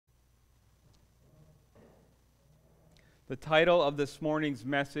The title of this morning's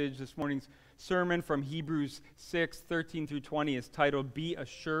message, this morning's sermon from Hebrews 6:13 through 20 is titled, Be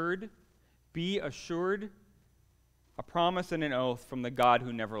Assured, Be Assured, a promise and an oath from the God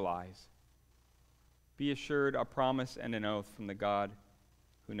who never lies. Be assured, a promise and an oath from the God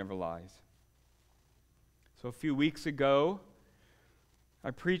who never lies. So a few weeks ago,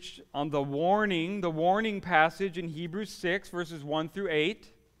 I preached on the warning passage in Hebrews 6, verses 1 through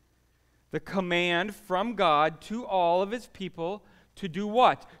 8. The command from God to all of his people to do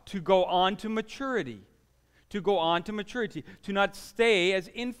what? To go on to maturity. To go on to maturity. To not stay as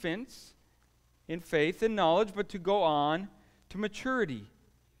infants in faith and knowledge, but to go on to maturity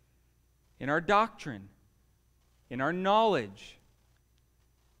in our doctrine, in our knowledge.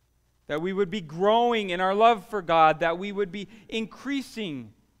 That we would be growing in our love for God, that we would be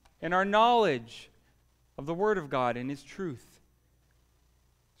increasing in our knowledge of the Word of God and His truth.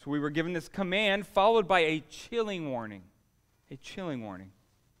 So we were given this command followed by a chilling warning, a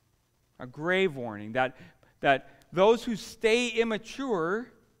grave warning that those who stay immature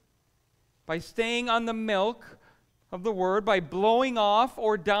by staying on the milk of the Word, by blowing off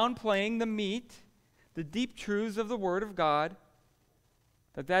or downplaying the meat, the deep truths of the Word of God,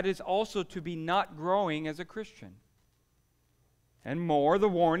 that is also to be not growing as a Christian. And more, the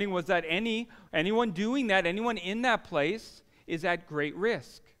warning was that anyone doing that, anyone in that place, is at great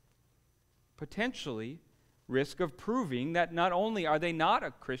risk. Potentially, risk of proving that not only are they not a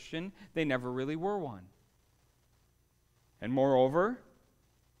Christian, they never really were one. And moreover,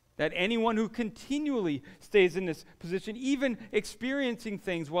 that anyone who continually stays in this position, even experiencing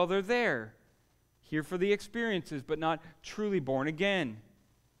things while they're there, here for the experiences, but not truly born again,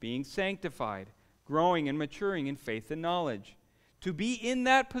 being sanctified, growing and maturing in faith and knowledge, to be in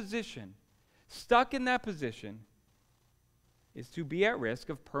that position, stuck in that position, is to be at risk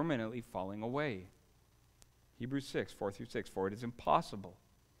of permanently falling away. Hebrews 6, 4 through 6, for it is impossible.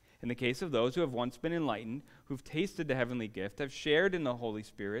 In the case of those who have once been enlightened, who've tasted the heavenly gift, have shared in the Holy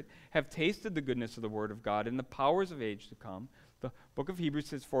Spirit, have tasted the goodness of the Word of God and the powers of age to come, the book of Hebrews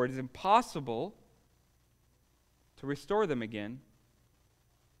says, for it is impossible to restore them again.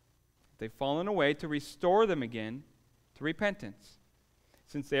 If they've fallen away, to restore them again to repentance,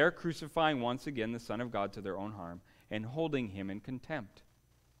 since they are crucifying once again the Son of God to their own harm, and holding him in contempt.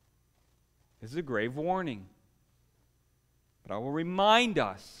 This is a grave warning. But I will remind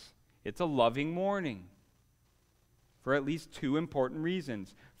us, it's a loving warning for at least two important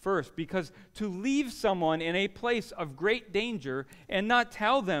reasons. First, because to leave someone in a place of great danger and not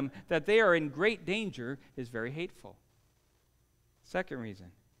tell them that they are in great danger is very hateful. Second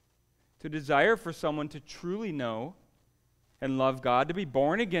reason, to desire for someone to truly know and love God, to be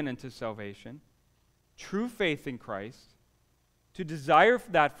born again into salvation, true faith in Christ, to desire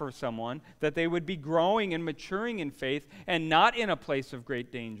that for someone, that they would be growing and maturing in faith and not in a place of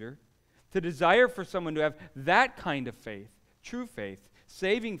great danger, to desire for someone to have that kind of faith, true faith,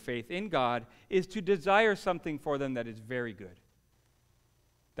 saving faith in God, is to desire something for them that is very good,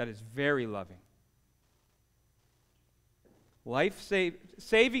 that is very loving.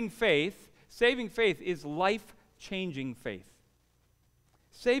 Saving faith is life-changing faith.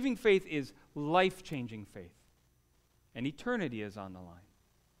 Saving faith is life-changing faith. And eternity is on the line.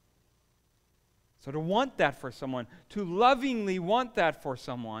 So to want that for someone, to lovingly want that for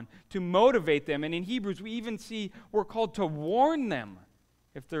someone, to motivate them, and in Hebrews we even see we're called to warn them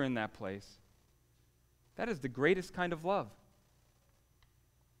if they're in that place. That is the greatest kind of love.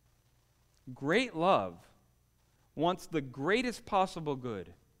 Great love wants the greatest possible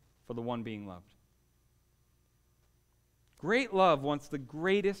good for the one being loved. Great love wants the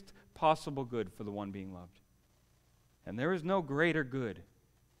greatest possible good for the one being loved. And there is no greater good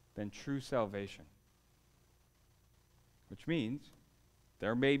than true salvation. Which means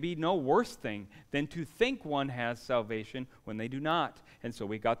there may be no worse thing than to think one has salvation when they do not. And so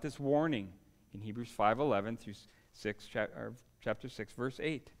we got this warning in Hebrews 5:11 through chapter 6, verse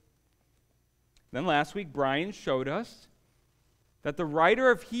 8. Then last week, Brian showed us that the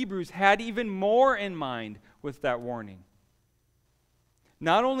writer of Hebrews had even more in mind with that warning.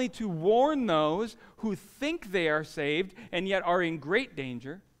 Not only to warn those who think they are saved and yet are in great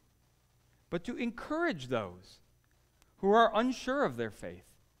danger, but to encourage those who are unsure of their faith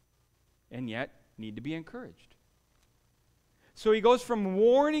and yet need to be encouraged. So he goes from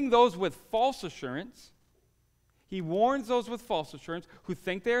warning those with false assurance. He warns those with false assurance who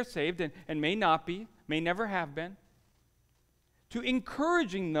think they are saved and may not be, may never have been, to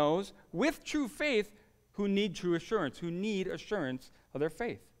encouraging those with true faith who need true assurance, who need assurance of their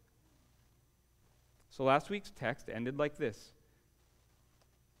faith. So last week's text ended like this.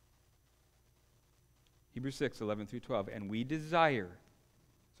 Hebrews 6, 11 through 12. And we desire,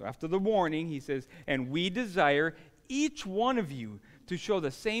 so after the warning, he says, and we desire each one of you to show the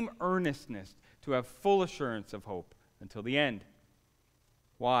same earnestness, to have full assurance of hope until the end.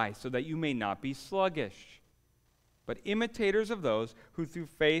 Why? So that you may not be sluggish, but imitators of those who through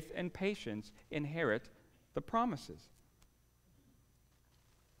faith and patience inherit the promises.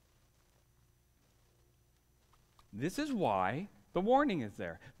 This is why the warning is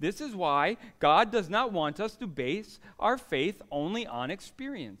there. This is why God does not want us to base our faith only on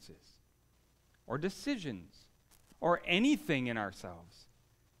experiences or decisions or anything in ourselves.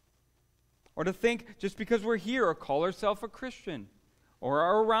 Or to think just because we're here or call ourselves a Christian or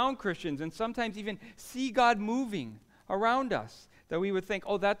are around Christians and sometimes even see God moving around us that we would think,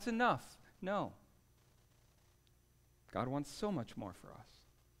 oh, that's enough. No. God wants so much more for us.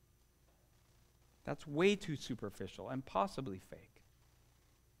 That's way too superficial and possibly fake.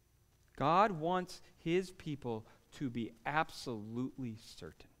 God wants his people to be absolutely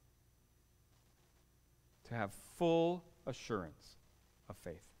certain, to have full assurance of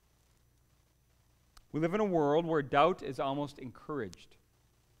faith. We live in a world where doubt is almost encouraged,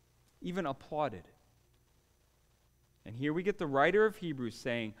 even applauded. And here we get the writer of Hebrews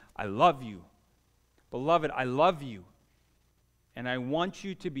saying, I love you. Beloved, I love you. And I want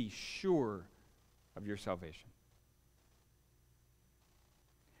you to be sure of your salvation.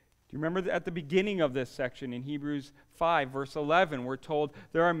 Do you remember at the beginning of this section in Hebrews 5, verse 11, we're told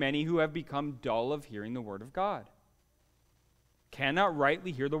there are many who have become dull of hearing the word of God, cannot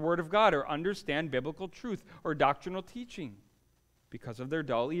rightly hear the word of God or understand biblical truth or doctrinal teaching because of their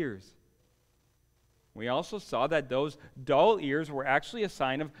dull ears. We also saw that those dull ears were actually a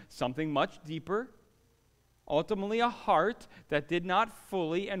sign of something much deeper, ultimately a heart that did not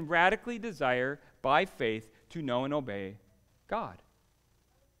fully and radically desire by faith to know and obey God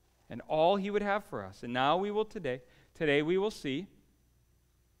and all he would have for us. And now we will today we will see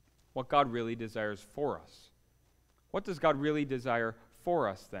what God really desires for us. What does God really desire for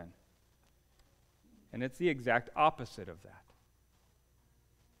us then? And it's the exact opposite of that.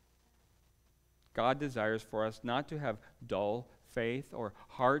 God desires for us not to have dull faith or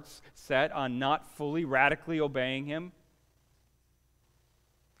hearts set on not fully radically obeying him.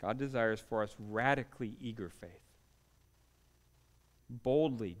 God desires for us radically eager faith.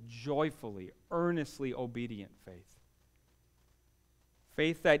 Boldly, joyfully, earnestly obedient faith.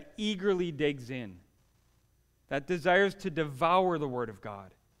 Faith that eagerly digs in, that desires to devour the Word of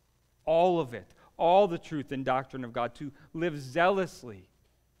God, all of it, all the truth and doctrine of God, to live zealously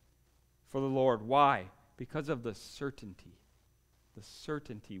for the Lord. Why? Because of the certainty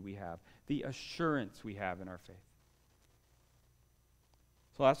we have, the assurance we have in our faith.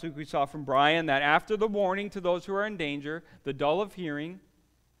 So last week we saw from Brian that after the warning to those who are in danger, the dull of hearing,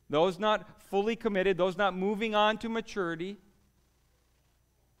 those not fully committed, those not moving on to maturity,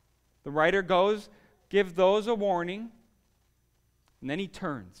 the writer gives those a warning, and then he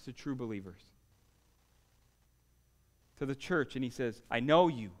turns to true believers, to the church, and he says, I know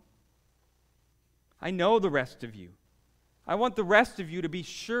you. I know the rest of you. I want the rest of you to be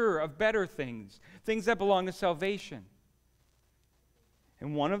sure of better things, things that belong to salvation.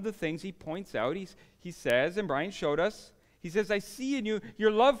 And one of the things he points out, he says, and Brian showed us, he says, I see in you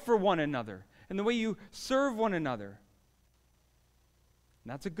your love for one another and the way you serve one another.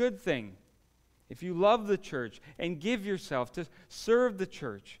 And that's a good thing. If you love the church and give yourself to serve the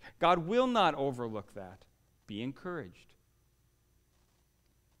church, God will not overlook that. Be encouraged.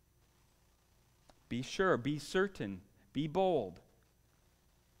 Be sure, be certain, be bold.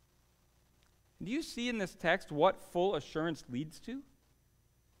 Do you see in this text what full assurance leads to?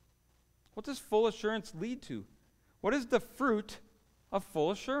 What does full assurance lead to? What is the fruit of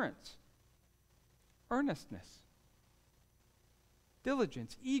full assurance? Earnestness,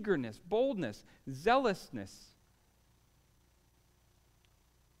 diligence, eagerness, boldness, zealousness.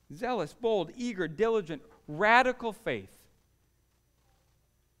 Zealous, bold, eager, diligent, radical faith.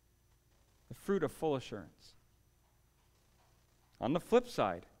 The fruit of full assurance. On the flip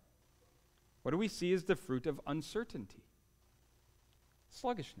side, what do we see as the fruit of uncertainty?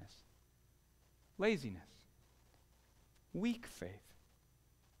 Sluggishness, laziness, weak faith.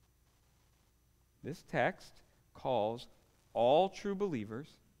 This text calls all true believers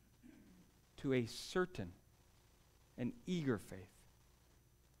to a certain and eager faith.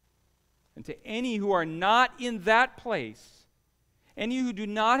 And to any who are not in that place, any who do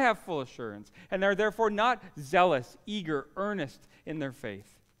not have full assurance, and are therefore not zealous, eager, earnest in their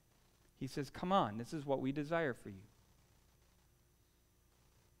faith, he says, come on, this is what we desire for you.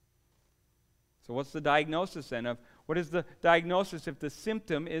 So what's the diagnosis then of, what is the diagnosis if the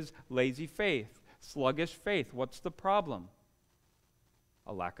symptom is lazy faith? sluggish faith. What's the problem?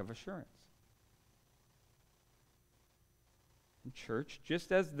 A lack of assurance. In church,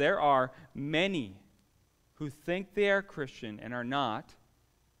 just as there are many who think they are Christian and are not,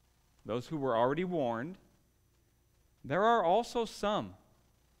 those who were already warned, there are also some,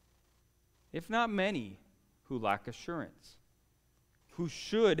 if not many, who lack assurance, who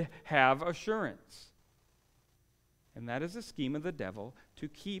should have assurance. And that is a scheme of the devil to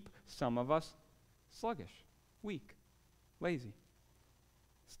keep some of us sluggish, weak, lazy,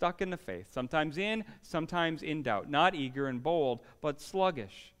 stuck in the faith, sometimes in doubt, not eager and bold, but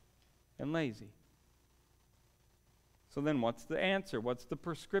sluggish and lazy. So then what's the answer? What's the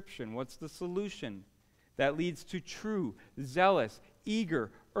prescription? What's the solution that leads to true, zealous, eager,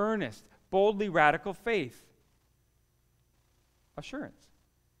 earnest, boldly radical faith? Assurance.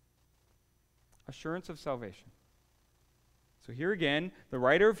 Assurance of salvation. So here again, the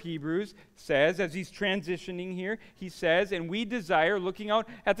writer of Hebrews says, as he's transitioning here, he says, and we desire, looking out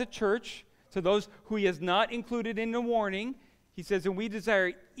at the church, to those who he has not included in the warning, he says, and we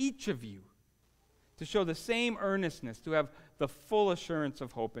desire each of you to show the same earnestness, to have the full assurance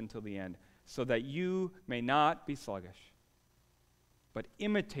of hope until the end, so that you may not be sluggish, but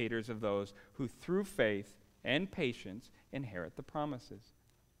imitators of those who through faith and patience inherit the promises.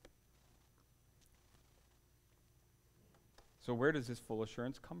 So where does this full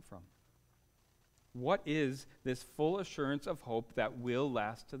assurance come from? What is this full assurance of hope that will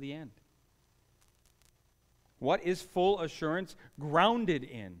last to the end? What is full assurance grounded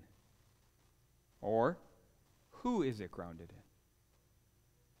in? Or who is it grounded in?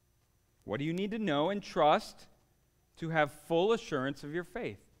 What do you need to know and trust to have full assurance of your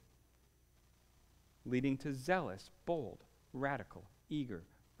faith, leading to zealous, bold, radical, eager,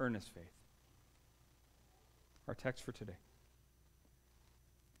 earnest faith? Our text for today.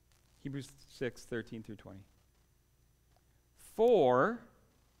 Hebrews 6:13 through 20. For,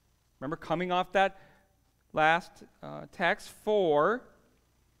 remember coming off that last text, for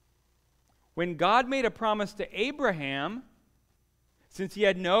when God made a promise to Abraham, since he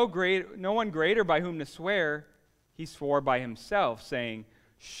had no one greater by whom to swear, he swore by himself, saying,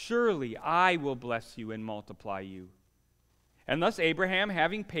 surely I will bless you and multiply you. And thus Abraham,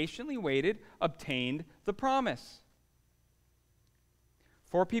 having patiently waited, obtained the promise.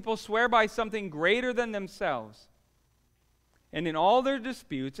 For people swear by something greater than themselves, and in all their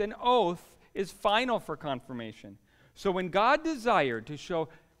disputes, an oath is final for confirmation. So when God desired to show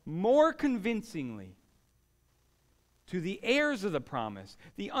more convincingly to the heirs of the promise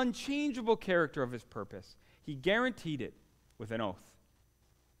the unchangeable character of his purpose, he guaranteed it with an oath,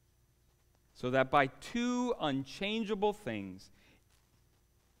 so that by two unchangeable things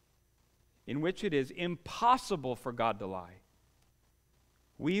in which it is impossible for God to lie,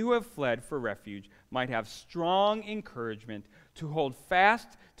 we who have fled for refuge might have strong encouragement to hold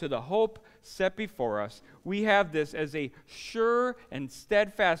fast to the hope set before us. We have this as a sure and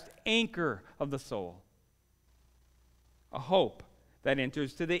steadfast anchor of the soul, a hope that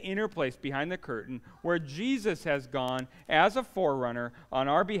enters to the inner place behind the curtain, where Jesus has gone as a forerunner on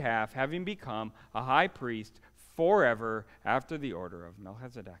our behalf, having become a high priest forever after the order of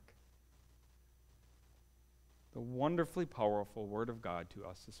Melchizedek. The wonderfully powerful Word of God to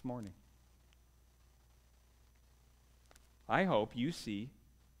us this morning. I hope you see,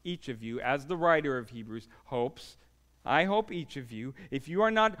 each of you, as the writer of Hebrews hopes, I hope each of you, if you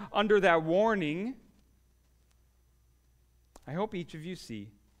are not under that warning, I hope each of you see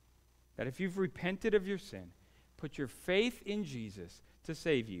that if you've repented of your sin, put your faith in Jesus to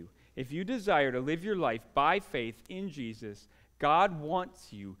save you, if you desire to live your life by faith in Jesus, God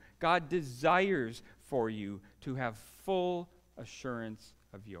wants you, God desires for you to have full assurance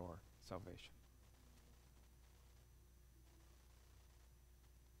of your salvation.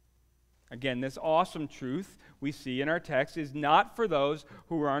 Again, this awesome truth we see in our text is not for those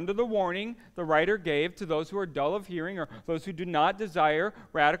who are under the warning the writer gave to those who are dull of hearing, or those who do not desire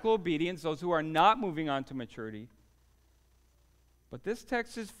radical obedience, those who are not moving on to maturity. But this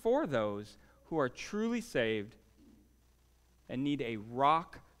text is for those who are truly saved and need a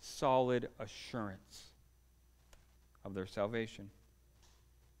rock-solid assurance of their salvation.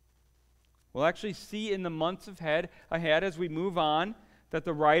 We'll actually see in the months ahead as we move on that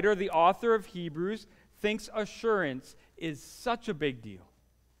the writer, the author of Hebrews, thinks assurance is such a big deal,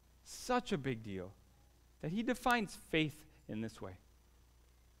 that he defines faith in this way.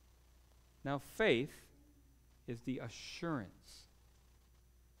 Now, faith is the assurance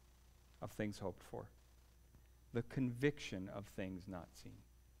of things hoped for, the conviction of things not seen.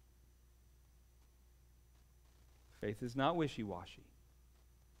 Faith is not wishy-washy.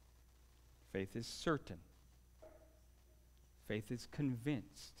 Faith is certain. Faith is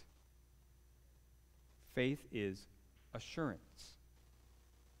convinced. Faith is assurance.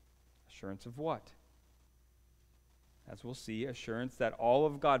 Assurance of what? As we'll see, assurance that all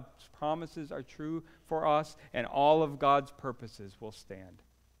of God's promises are true for us and all of God's purposes will stand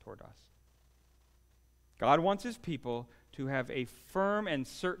toward us. God wants his people to have a firm and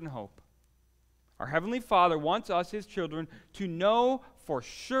certain hope. Our Heavenly Father wants us, his children, to know for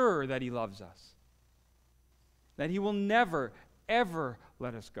sure that he loves us, that he will never, ever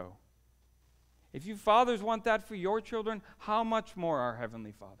let us go. If you fathers want that for your children, how much more our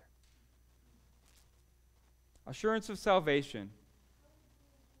Heavenly Father? Assurance of salvation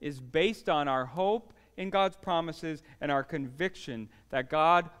is based on our hope in God's promises and our conviction that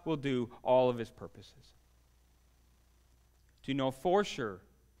God will do all of his purposes. To know for sure,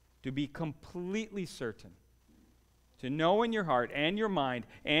 to be completely certain, to know in your heart and your mind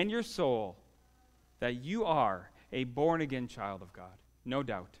and your soul that you are a born-again child of God, no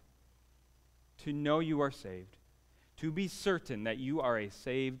doubt. To know you are saved, to be certain that you are a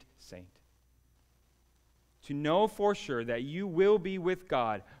saved saint. To know for sure that you will be with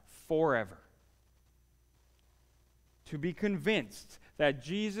God forever. To be convinced that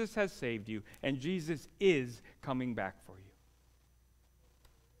Jesus has saved you and Jesus is coming back for you.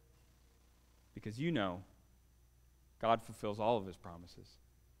 Because you know God fulfills all of his promises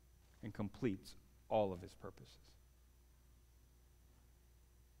and completes all of his purposes.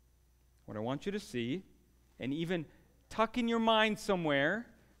 What I want you to see, and even tuck in your mind somewhere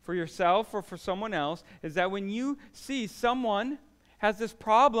for yourself or for someone else, is that when you see someone has this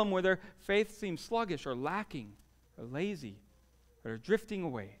problem where their faith seems sluggish or lacking or lazy or drifting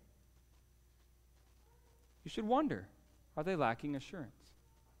away, you should wonder, are they lacking assurance?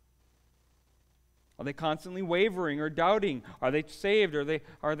 Are they constantly wavering or doubting? Are they saved or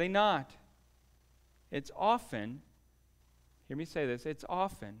are they not? It's often, hear me say this, it's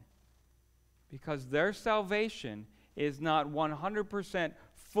often because their salvation is not 100%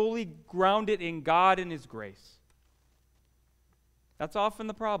 fully grounded in God and his grace. That's often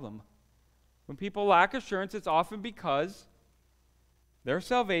the problem. When people lack assurance, it's often because their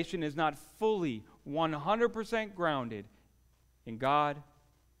salvation is not fully 100% grounded in God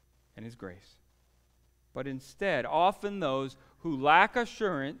and his grace. But instead, often those who lack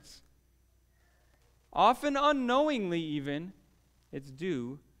assurance, often unknowingly even, it's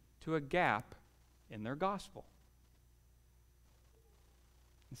due to a gap in their gospel.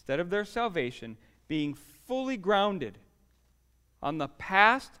 Instead of their salvation being fully grounded on the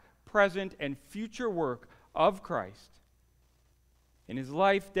past, present, and future work of Christ in his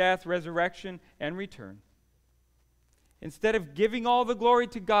life, death, resurrection, and return, instead of giving all the glory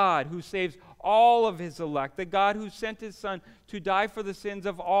to God who saves all of his elect, the God who sent his Son to die for the sins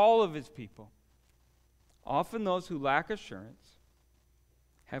of all of his people, often those who lack assurance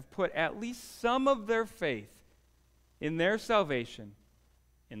have put at least some of their faith in their salvation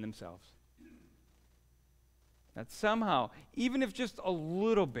in themselves. That somehow, even if just a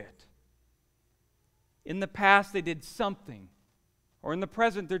little bit, in the past they did something, or in the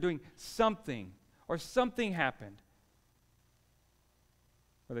present they're doing something, or something happened,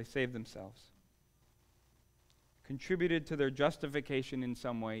 or they saved themselves. Contributed to their justification in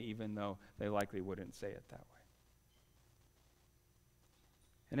some way, even though they likely wouldn't say it that way.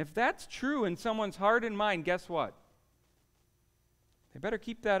 And if that's true in someone's heart and mind, guess what? They better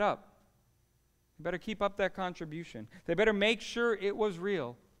keep that up. They better keep up that contribution. They better make sure it was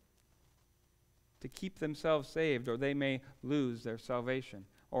real to keep themselves saved, or they may lose their salvation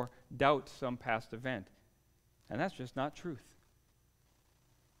or doubt some past event. And that's just not truth.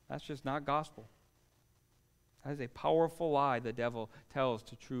 That's just not gospel. That is a powerful lie the devil tells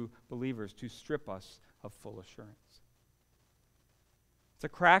to true believers to strip us of full assurance. It's a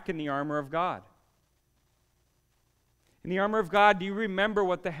crack in the armor of God. In the armor of God, do you remember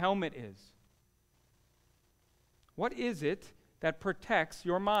what the helmet is? What is it that protects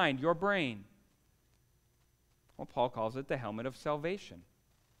your mind, your brain? Well, Paul calls it the helmet of salvation.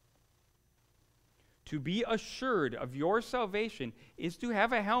 To be assured of your salvation is to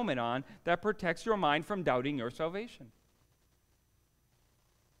have a helmet on that protects your mind from doubting your salvation.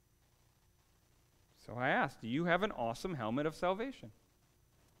 So I ask, do you have an awesome helmet of salvation?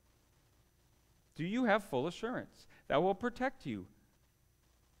 Do you have full assurance that will protect you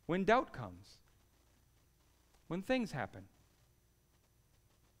when doubt comes? When things happen?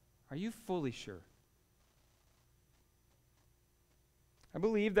 Are you fully sure? I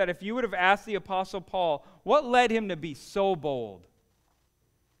believe that if you would have asked the Apostle Paul what led him to be so bold,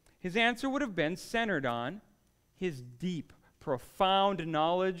 his answer would have been centered on his deep, profound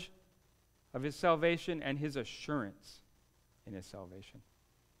knowledge of his salvation and his assurance in his salvation.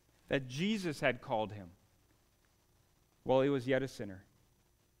 That Jesus had called him while he was yet a sinner.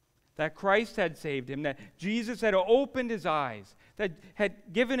 That Christ had saved him, that Jesus had opened his eyes, that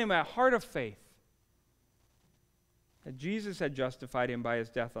had given him a heart of faith, that Jesus had justified him by his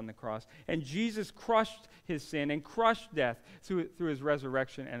death on the cross, and Jesus crushed his sin and crushed death through his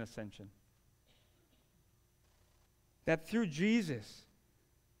resurrection and ascension. That through Jesus,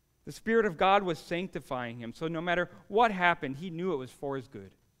 the Spirit of God was sanctifying him, so no matter what happened, he knew it was for his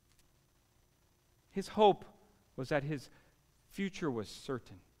good. His hope was that his future was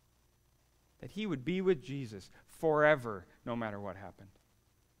certain, that he would be with Jesus forever, no matter what happened.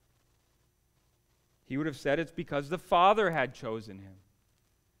 He would have said it's because the Father had chosen him,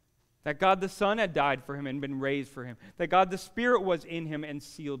 that God the Son had died for him and been raised for him, that God the Spirit was in him and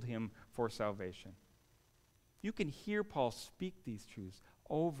sealed him for salvation. You can hear Paul speak these truths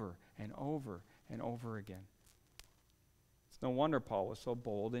over and over and over again. It's no wonder Paul was so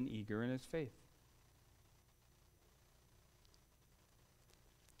bold and eager in his faith.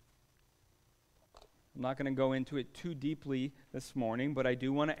 I'm not going to go into it too deeply this morning, but I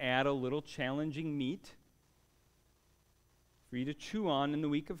do want to add a little challenging meat for you to chew on in the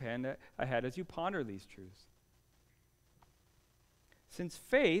week ahead as you ponder these truths. Since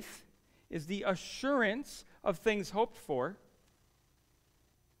faith is the assurance of things hoped for,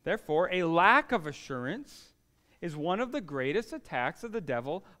 therefore, a lack of assurance is one of the greatest attacks of the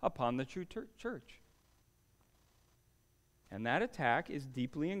devil upon the true church. And that attack is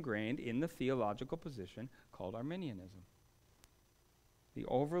deeply ingrained in the theological position called Arminianism. The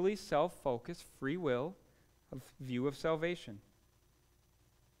overly self-focused free will view of salvation.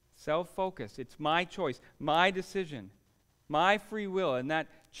 Self-focused, it's my choice, my decision, my free will, and that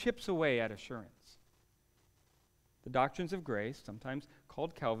chips away at assurance. The doctrines of grace, sometimes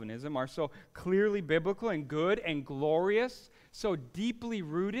called Calvinism, are so clearly biblical and good and glorious, so deeply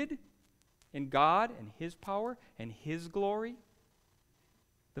rooted in God and his power and his glory.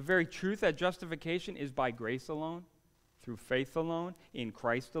 The very truth that justification is by grace alone, through faith alone, in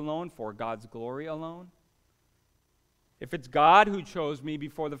Christ alone, for God's glory alone. If it's God who chose me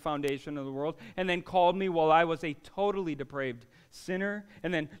before the foundation of the world and then called me while I was a totally depraved sinner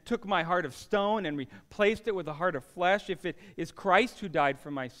and then took my heart of stone and replaced it with a heart of flesh, if it is Christ who died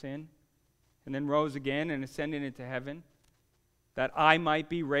for my sin and then rose again and ascended into heaven, that I might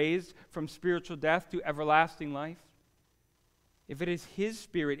be raised from spiritual death to everlasting life, if it is his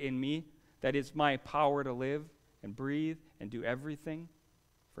Spirit in me that is my power to live and breathe and do everything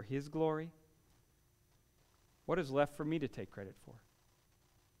for his glory, what is left for me to take credit for?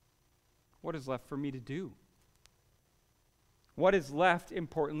 What is left for me to do? What is left,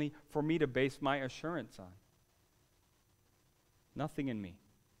 importantly, for me to base my assurance on? Nothing in me.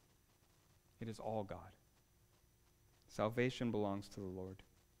 It is all God. Salvation belongs to the Lord.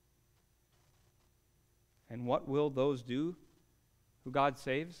 And what will those do who God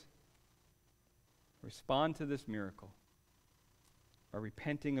saves? Respond to this miracle by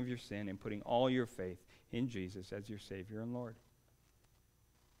repenting of your sin and putting all your faith in Jesus as your Savior and Lord.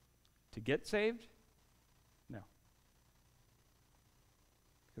 To get saved? No.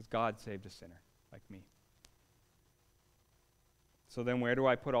 Because God saved a sinner like me. So then where do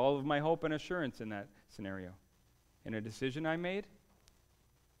I put all of my hope and assurance in that scenario? In a decision I made?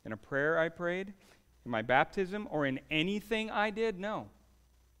 In a prayer I prayed? In my baptism? Or in anything I did? No.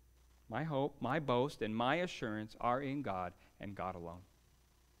 My hope, my boast, and my assurance are in God and God alone.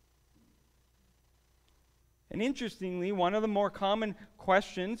 And interestingly, one of the more common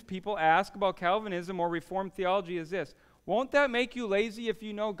questions people ask about Calvinism or Reformed theology is this: won't that make you lazy if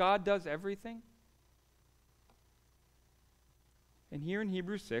you know God does everything? And here in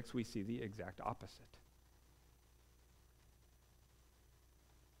Hebrews 6, we see the exact opposite.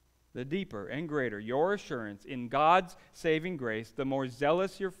 The deeper and greater your assurance in God's saving grace, the more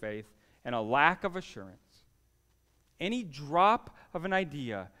zealous your faith and a lack of assurance. Any drop of an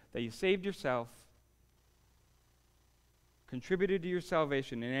idea that you saved yourself, contributed to your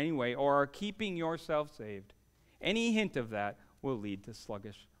salvation in any way, or are keeping yourself saved, any hint of that will lead to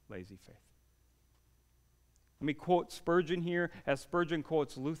sluggish, lazy faith. Let me quote Spurgeon here as Spurgeon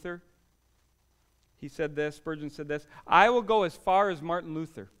quotes Luther. He said this, Spurgeon said this: I will go as far as Martin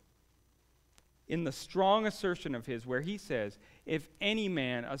Luther in the strong assertion of his where he says, if any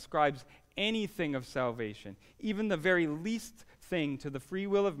man ascribes anything of salvation, even the very least thing, to the free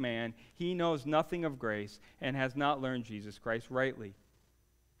will of man, he knows nothing of grace and has not learned Jesus Christ rightly.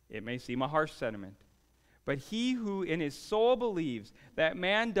 It may seem a harsh sentiment, but he who in his soul believes that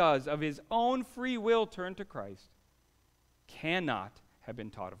man does of his own free will turn to Christ cannot have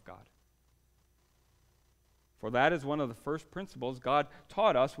been taught of God. For that is one of the first principles God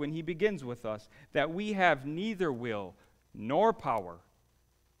taught us when he begins with us, that we have neither will nor power,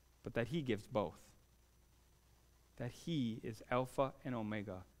 but that he gives both. That he is Alpha and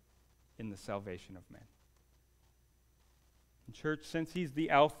Omega in the salvation of men. And church, since he's the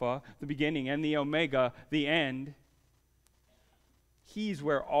Alpha, the beginning, and the Omega, the end, he's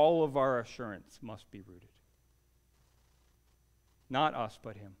where all of our assurance must be rooted. Not us,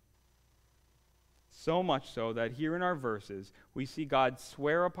 but him. So much so that here in our verses, we see God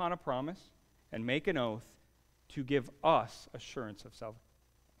swear upon a promise and make an oath to give us assurance of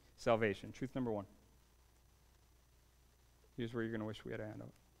salvation. Truth number one. Here's where you're going to wish we had a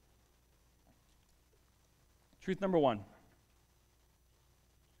handout. Truth number one.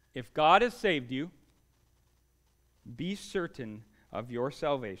 If God has saved you, be certain of your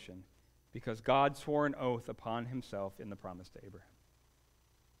salvation, because God swore an oath upon himself in the promise to Abraham.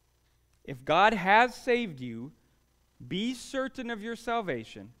 If God has saved you, be certain of your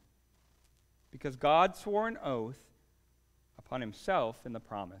salvation, because God swore an oath upon himself in the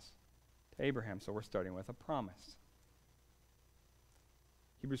promise to Abraham. So we're starting with a promise.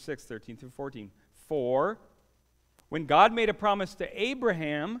 Hebrews 6, 13 through 14. For when God made a promise to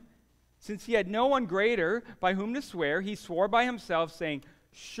Abraham, since he had no one greater by whom to swear, he swore by himself, saying,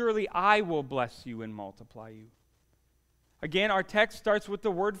 surely I will bless you and multiply you. Again, our text starts with the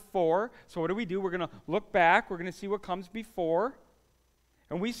word for. So what do? We're going to look back. We're going to see what comes before.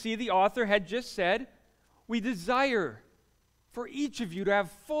 And we see the author had just said, we desire for each of you to have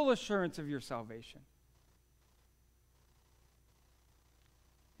full assurance of your salvation.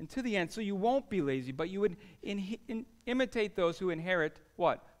 And to the end, so you won't be lazy, but you would imitate those who inherit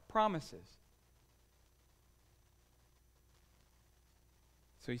what? Promises.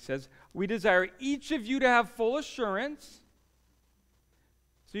 So he says, we desire each of you to have full assurance,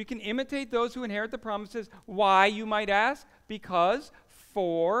 so you can imitate those who inherit the promises. Why, you might ask? Because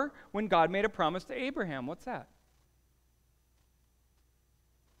for when God made a promise to Abraham. What's that?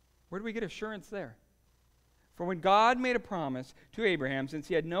 Where do we get assurance there? For when God made a promise to Abraham, since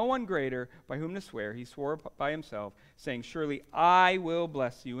he had no one greater by whom to swear, he swore by himself, saying, surely I will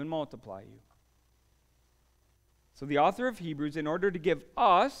bless you and multiply you. So the author of Hebrews, in order to give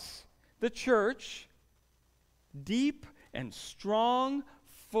us, the church, deep and strong,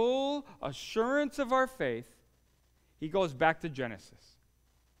 full assurance of our faith, he goes back to Genesis,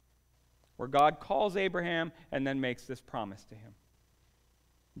 where God calls Abraham and then makes this promise to him.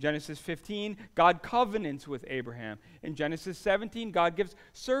 Genesis 15, God covenants with Abraham. In Genesis 17, God gives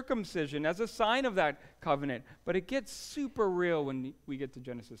circumcision as a sign of that covenant. But it gets super real when we get to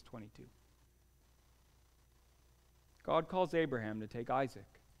Genesis 22. God calls Abraham to take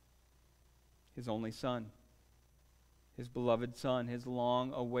Isaac, his only son, his beloved son, his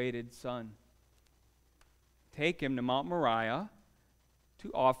long-awaited son. Take him to Mount Moriah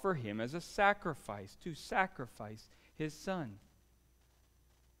to offer him as a sacrifice, to sacrifice his son.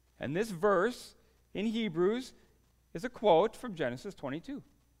 And this verse in Hebrews is a quote from Genesis 22.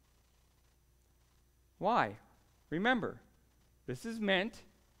 Why? Remember, this is meant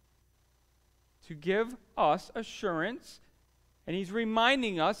to give us assurance, and he's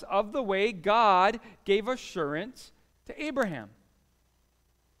reminding us of the way God gave assurance to Abraham,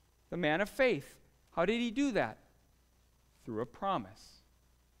 the man of faith. How did he do that? Through a promise.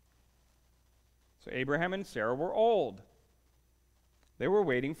 So Abraham and Sarah were old. They were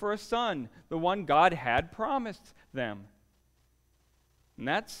waiting for a son, the one God had promised them. And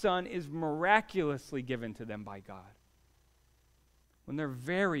that son is miraculously given to them by God. When they're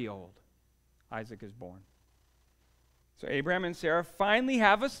very old, Isaac is born. So Abraham and Sarah finally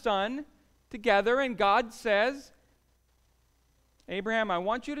have a son together, and God says, Abraham, I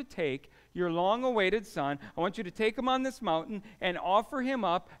want you to take your long-awaited son, I want you to take him on this mountain and offer him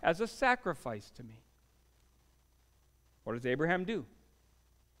up as a sacrifice to me. What does Abraham do?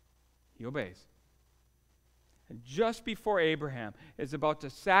 He obeys. And just before Abraham is about to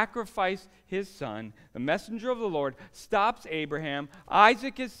sacrifice his son, the messenger of the Lord stops Abraham,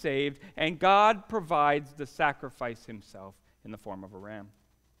 Isaac is saved, and God provides the sacrifice himself in the form of a ram.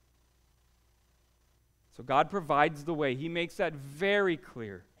 So God provides the way. He makes that very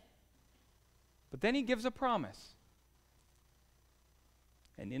clear. But then he gives a promise.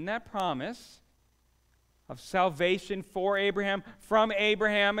 And in that promise of salvation for Abraham, from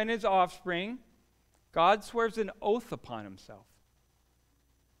Abraham and his offspring, God swears an oath upon himself.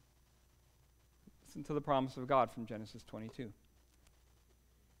 Listen to the promise of God from Genesis 22.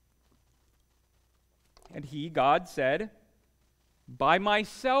 And he, God, said, by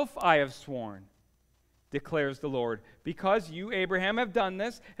myself I have sworn, declares the Lord. Because you, Abraham, have done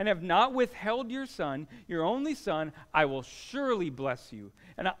this and have not withheld your son, your only son, I will surely bless you,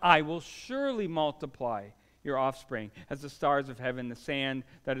 and I will surely multiply your offspring as the stars of heaven, the sand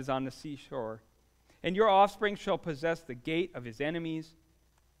that is on the seashore. And your offspring shall possess the gate of his enemies.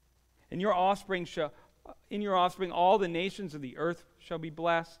 And your offspring in your offspring all the nations of the earth shall be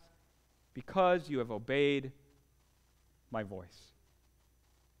blessed, because you have obeyed my voice.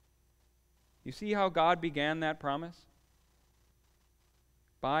 You see how God began that promise?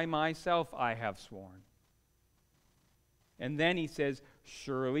 By myself I have sworn. And then he says,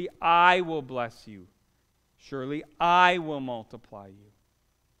 surely I will bless you. Surely I will multiply you.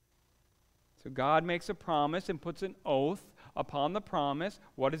 So God makes a promise and puts an oath upon the promise.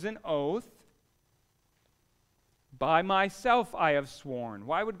 What is an oath? By myself I have sworn.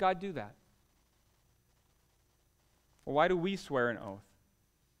 Why would God do that? Or why do we swear an oath?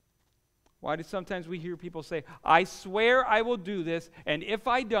 Why do sometimes we hear people say, I swear I will do this, and if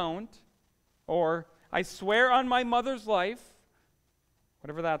I don't, or I swear on my mother's life,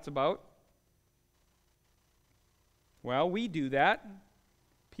 whatever that's about. Well, we do that.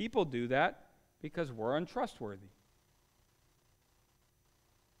 People do that because we're untrustworthy.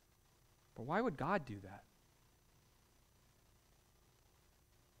 But why would God do that?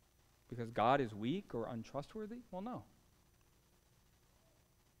 Because God is weak or untrustworthy? Well, no.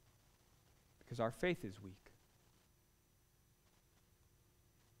 Because our faith is weak.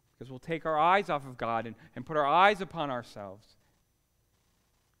 Because we'll take our eyes off of God and put our eyes upon ourselves.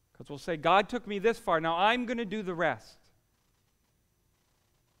 Because we'll say, God took me this far, now I'm going to do the rest.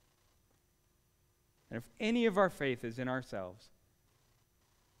 And if any of our faith is in ourselves,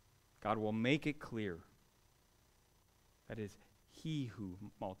 God will make it clear that it is He who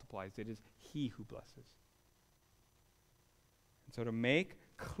multiplies, it is He who blesses. And so to make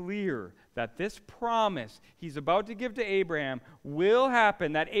clear that this promise he's about to give to Abraham will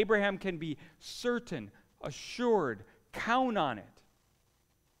happen, that Abraham can be certain, assured, count on it,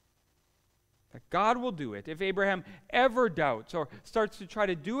 that God will do it. If Abraham ever doubts or starts to try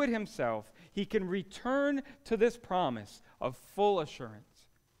to do it himself, he can return to this promise of full assurance.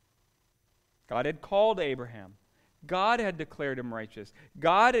 God had called Abraham. God had declared him righteous.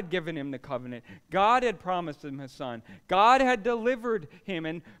 God had given him the covenant. God had promised him his son. God had delivered him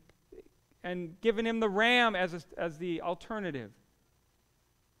and given him the ram as the alternative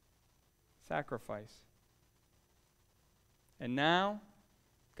sacrifice. And now,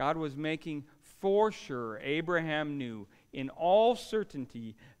 God was making for sure, Abraham knew in all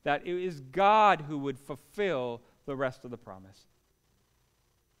certainty that it is God who would fulfill the rest of the promise.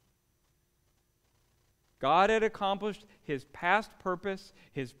 God had accomplished his past purpose,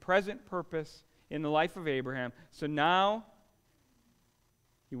 his present purpose in the life of Abraham. So now,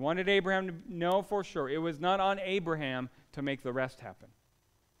 he wanted Abraham to know for sure it was not on Abraham to make the rest happen.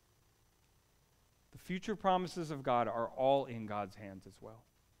 The future promises of God are all in God's hands as well.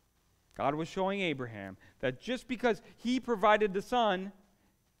 God was showing Abraham that just because he provided the son,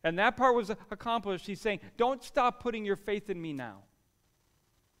 and that part was accomplished, he's saying, don't stop putting your faith in me now.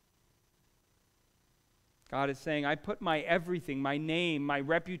 God is saying, I put my everything, my name, my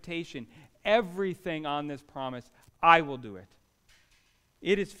reputation, everything on this promise. I will do it.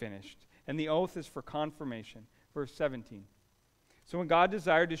 It is finished. And the oath is for confirmation. Verse 17. So when God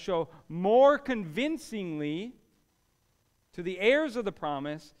desired to show more convincingly to the heirs of the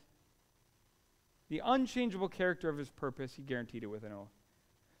promise the unchangeable character of his purpose, he guaranteed it with an oath.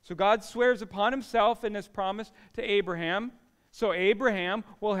 So God swears upon himself in this promise to Abraham. So Abraham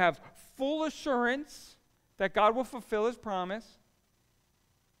will have full assurance that God will fulfill his promise.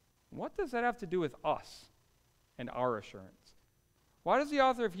 What does that have to do with us and our assurance? Why does the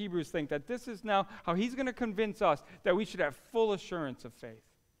author of Hebrews think that this is now how he's going to convince us that we should have full assurance of faith?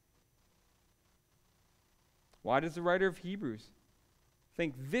 Why does the writer of Hebrews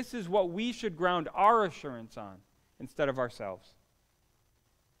think this is what we should ground our assurance on instead of ourselves?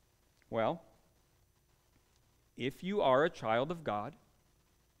 Well, if you are a child of God,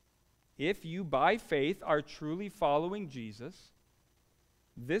 if you by faith are truly following Jesus,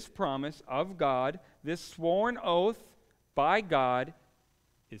 this promise of God, this sworn oath by God,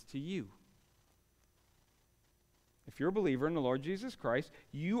 is to you. If you're a believer in the Lord Jesus Christ,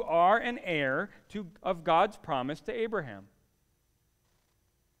 you are an heir of God's promise to Abraham.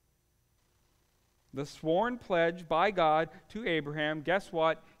 The sworn pledge by God to Abraham, guess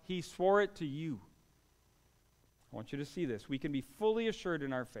what? He swore it to you. I want you to see this. We can be fully assured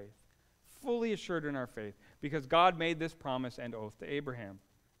in our faith. Fully assured in our faith, because God made this promise and oath to Abraham.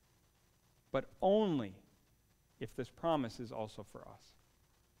 But only if this promise is also for us.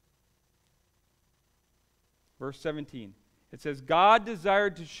 Verse 17. It says, God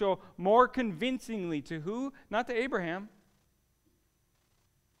desired to show more convincingly to who? Not to Abraham.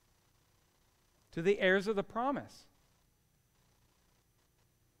 To the heirs of the promise.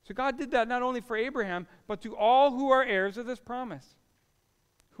 So God did that not only for Abraham, but to all who are heirs of this promise.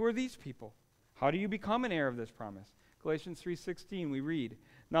 Who are these people? How do you become an heir of this promise? Galatians 3:16 we read,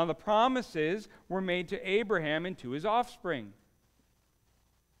 now the promises were made to Abraham and to his offspring.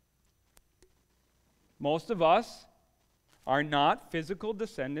 Most of us are not physical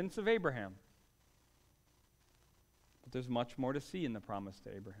descendants of Abraham. But there's much more to see in the promise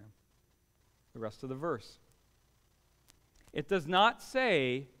to Abraham. The rest of the verse. It does not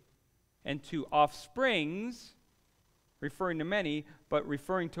say, and to offsprings, referring to many, but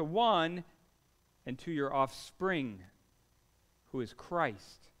referring to one, and to your offspring, who is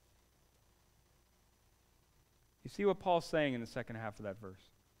Christ. You see what Paul's saying in the second half of that verse?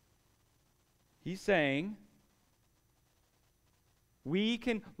 He's saying, we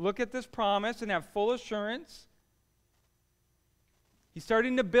can look at this promise and have full assurance. He's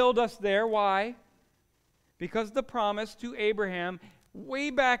starting to build us there. Why? Because the promise to Abraham,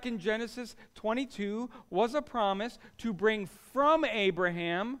 way back in Genesis 22, was a promise to bring from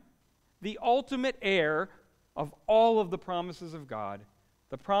Abraham the ultimate heir of all of the promises of God.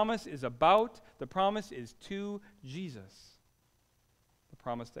 The promise is to Jesus. The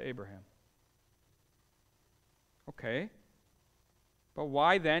promise to Abraham. Okay. But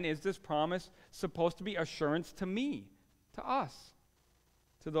why then is this promise supposed to be assurance to me, to us,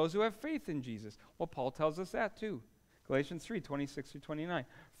 to those who have faith in Jesus? Well, Paul tells us that too. Galatians 3:26-29.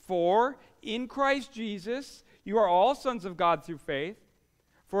 For in Christ Jesus you are all sons of God through faith.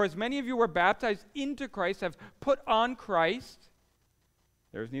 For as many of you were baptized into Christ have put on Christ.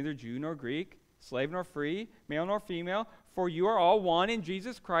 There is neither Jew nor Greek, slave nor free, male nor female, for you are all one in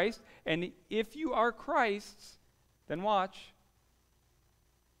Jesus Christ. And if you are Christ's, then watch,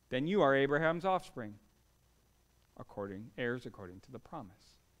 then you are Abraham's offspring, heirs according to the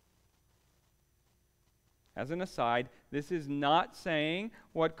promise. As an aside, this is not saying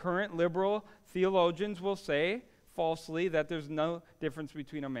what current liberal theologians will say falsely, that there's no difference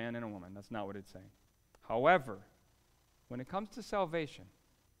between a man and a woman. That's not what it's saying. However, when it comes to salvation,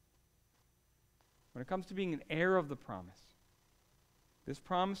 when it comes to being an heir of the promise, this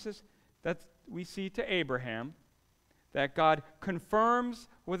promises that we see to Abraham, that God confirms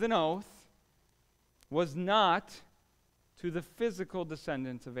with an oath, was not to the physical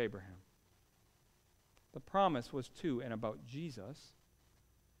descendants of Abraham. The promise was to and about Jesus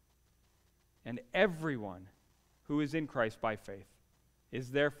and everyone who is in Christ by faith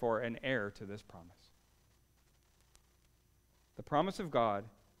is therefore an heir to this promise. The promise of God,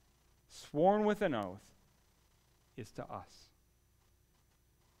 sworn with an oath, is to us.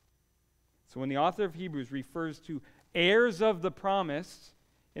 So when the author of Hebrews refers to heirs of the promise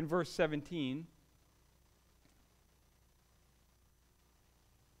in verse 17,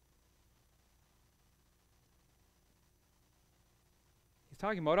 he's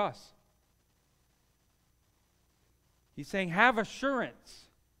talking about us. He's saying, have assurance.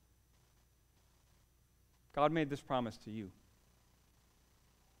 God made this promise to you.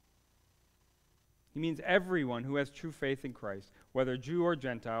 He means everyone who has true faith in Christ, whether Jew or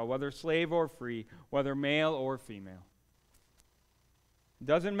Gentile, whether slave or free, whether male or female. It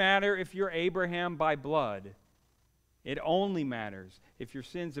doesn't matter if you're Abraham by blood. It only matters if your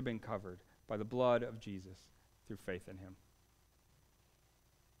sins have been covered by the blood of Jesus through faith in him.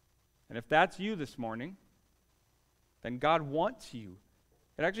 And if that's you this morning, then God wants you.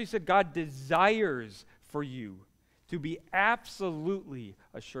 It actually said God desires for you to be absolutely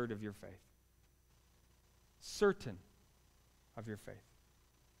assured of your faith. Certain of your faith.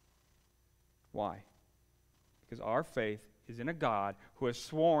 Why? Because our faith is in a God who has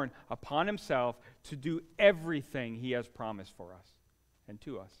sworn upon himself to do everything he has promised for us and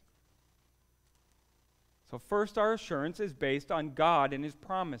to us. So first, our assurance is based on God and his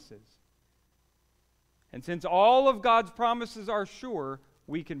promises. And since all of God's promises are sure,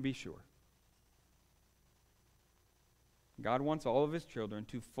 we can be sure. God wants all of his children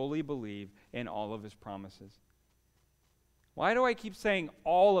to fully believe in all of his promises. Why do I keep saying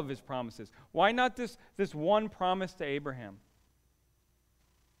all of his promises? Why not this one promise to Abraham?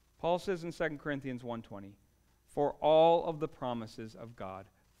 Paul says in 2 Corinthians 1:20, for all of the promises of God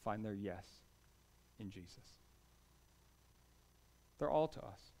find their yes in Jesus. They're all to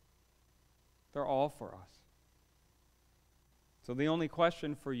us. They're all for us. So the only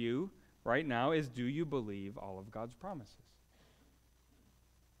question for you right now is, do you believe all of God's promises?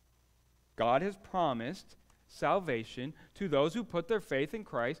 God has promised salvation to those who put their faith in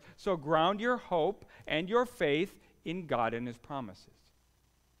Christ. So ground your hope and your faith in God and his promises.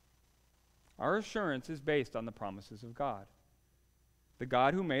 Our assurance is based on the promises of God. The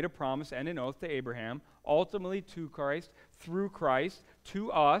God who made a promise and an oath to Abraham, ultimately to Christ, through Christ,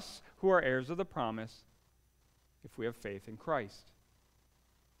 to us who are heirs of the promise, if we have faith in Christ.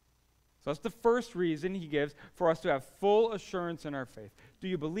 So that's the first reason he gives for us to have full assurance in our faith. Do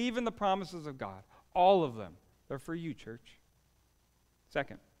you believe in the promises of God? All of them. They're for you, church.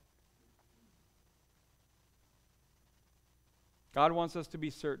 Second, God wants us to be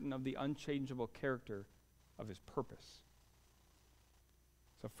certain of the unchangeable character of his purpose.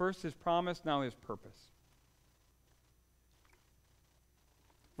 So first his promise, now his purpose.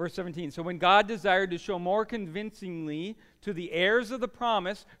 Verse 17, so when God desired to show more convincingly to the heirs of the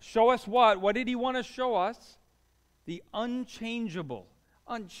promise, show us what? What did he want to show us? The unchangeable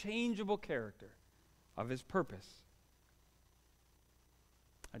character of his purpose.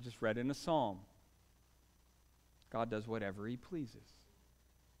 I just read in a psalm, God does whatever he pleases.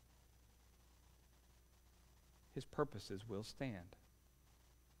 His purposes will stand.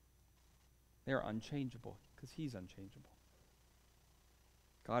 They're unchangeable because he's unchangeable.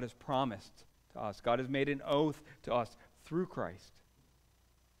 God has promised to us. God has made an oath to us through Christ.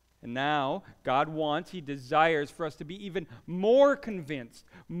 And now, God wants, he desires for us to be even more convinced,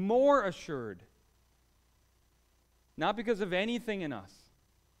 more assured. Not because of anything in us,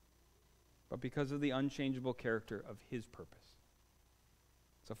 but because of the unchangeable character of his purpose.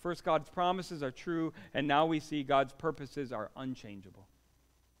 So first, God's promises are true, and now we see God's purposes are unchangeable.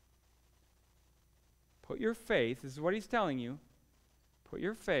 Put your faith, this is what he's telling you, put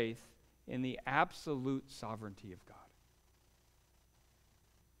your faith in the absolute sovereignty of God.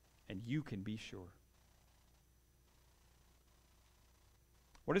 And you can be sure.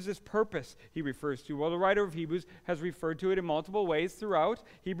 What is this purpose he refers to? Well, the writer of Hebrews has referred to it in multiple ways throughout.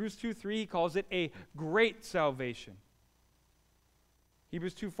 Hebrews 2:3, he calls it a great salvation.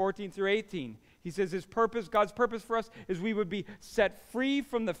 Hebrews 2:14 through 18, he says his purpose, God's purpose for us, is we would be set free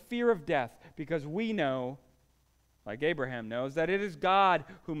from the fear of death because we know, like Abraham knows, that it is God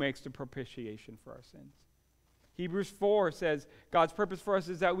who makes the propitiation for our sins. Hebrews 4 says God's purpose for us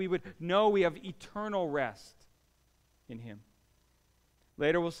is that we would know we have eternal rest in him.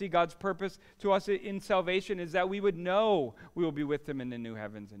 Later we'll see God's purpose to us in salvation is that we would know we will be with him in the new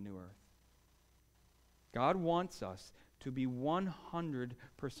heavens and new earth. God wants us to be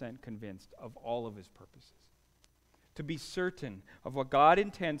 100% convinced of all of his purposes. To be certain of what God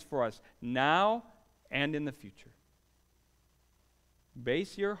intends for us now and in the future.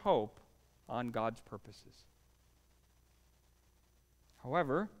 Base your hope on God's purposes.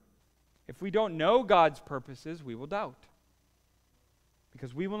 However, if we don't know God's purposes, we will doubt.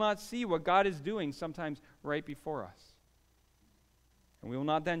 Because we will not see what God is doing sometimes right before us. And we will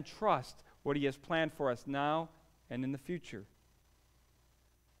not then trust what he has planned for us now and in the future.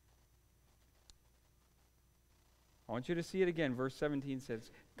 I want you to see it again. Verse 17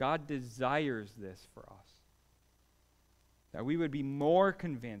 says, God desires this for us. That we would be more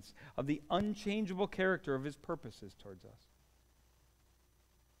convinced of the unchangeable character of his purposes towards us.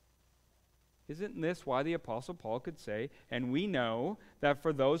 Isn't this why the Apostle Paul could say, and we know that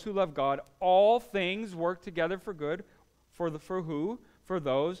for those who love God, all things work together for good, for who? For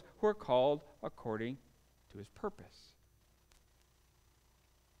those who are called according to his purpose.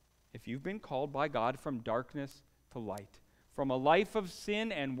 If you've been called by God from darkness to light, from a life of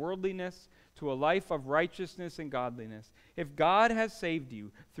sin and worldliness to a life of righteousness and godliness, if God has saved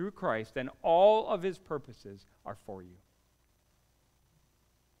you through Christ, then all of his purposes are for you.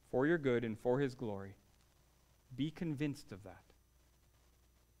 For your good and for his glory. Be convinced of that.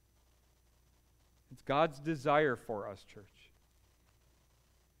 It's God's desire for us, church,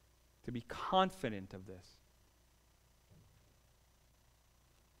 to be confident of this.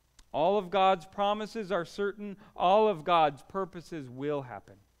 All of God's promises are certain. All of God's purposes will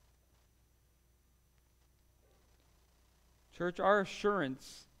happen. Church, our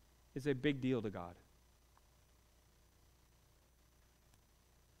assurance is a big deal to God.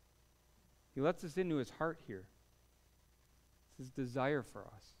 He lets us into his heart here. It's his desire for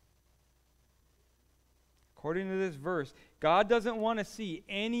us. According to this verse, God doesn't want to see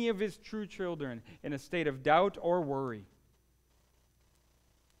any of his true children in a state of doubt or worry.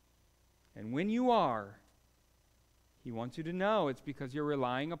 And when you are, he wants you to know it's because you're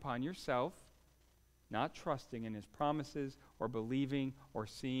relying upon yourself, not trusting in his promises or believing or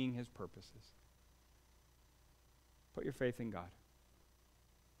seeing his purposes. Put your faith in God.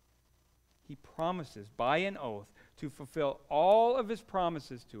 He promises by an oath to fulfill all of his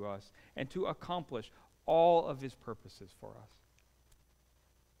promises to us and to accomplish all of his purposes for us.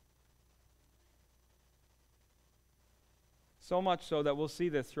 So much so that we'll see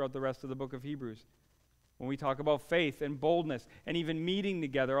this throughout the rest of the book of Hebrews. When we talk about faith and boldness and even meeting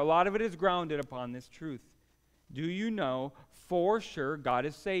together, a lot of it is grounded upon this truth. Do you know for sure God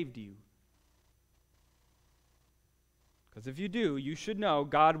has saved you? Because if you do, you should know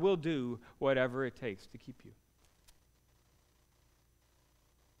God will do whatever it takes to keep you.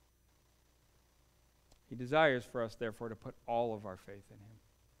 He desires for us, therefore, to put all of our faith in him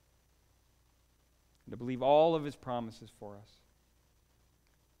and to believe all of his promises for us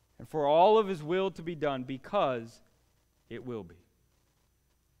and for all of his will to be done, because it will be.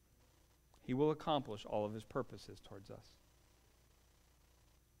 He will accomplish all of his purposes towards us.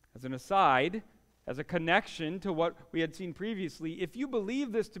 As an aside, as a connection to what we had seen previously, if you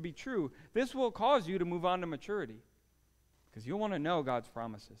believe this to be true, this will cause you to move on to maturity, because you'll want to know God's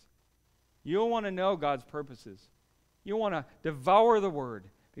promises. You'll want to know God's purposes. You'll want to devour the Word,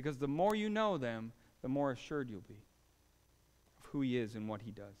 because the more you know them, the more assured you'll be of who he is and what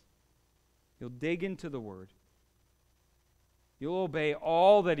he does. You'll dig into the Word. You'll obey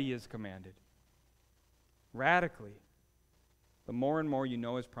all that he has commanded radically, the more and more you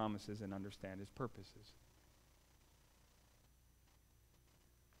know his promises and understand his purposes.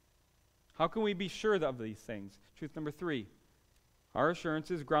 How can we be sure of these things? Truth number 3. Our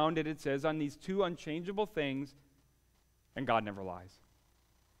assurance is grounded, it says, on these two unchangeable things, and God never lies.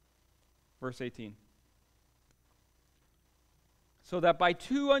 Verse 18. So that by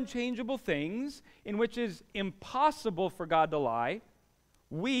two unchangeable things, in which it is impossible for God to lie,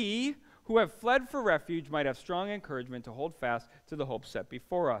 we who have fled for refuge might have strong encouragement to hold fast to the hope set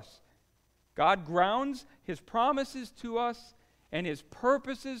before us. God grounds his promises to us and his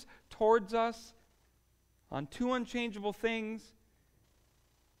purposes towards us on two unchangeable things.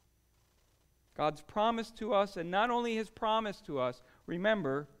 God's promise to us, and not only his promise to us,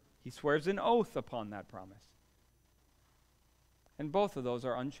 remember, he swears an oath upon that promise. And both of those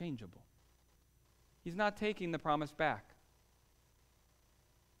are unchangeable. He's not taking the promise back.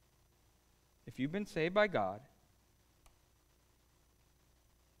 If you've been saved by God,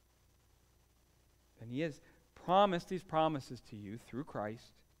 then he has promised these promises to you through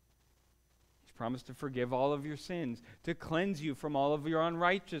Christ. He's promised to forgive all of your sins, to cleanse you from all of your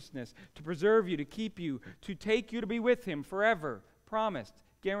unrighteousness, to preserve you, to keep you, to take you to be with him forever. Promised,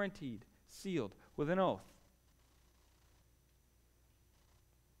 guaranteed, sealed with an oath.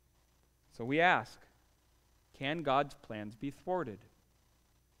 So we ask, can God's plans be thwarted?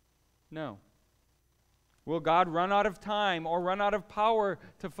 No. Will God run out of time or run out of power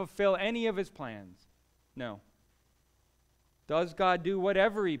to fulfill any of his plans? No. Does God do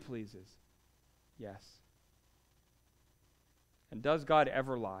whatever he pleases? Yes. And does God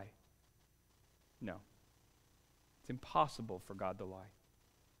ever lie? No. It's impossible for God to lie.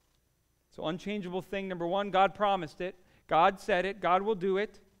 So unchangeable thing number 1, God promised it. God said it. God will do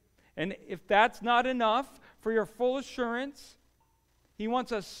it. And if that's not enough for your full assurance, he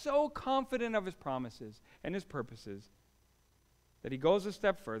wants us so confident of his promises and his purposes that he goes a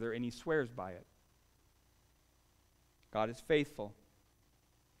step further and he swears by it. God is faithful.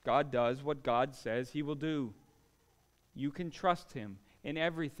 God does what God says he will do. You can trust him in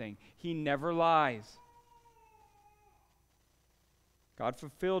everything. He never lies. God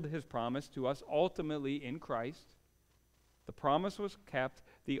fulfilled his promise to us ultimately in Christ. The promise was kept.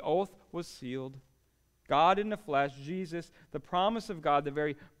 The oath was sealed. God in the flesh, Jesus, the promise of God, the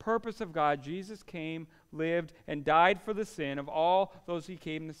very purpose of God, Jesus came, lived, and died for the sin of all those he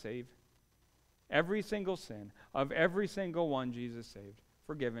came to save. Every single sin of every single one Jesus saved.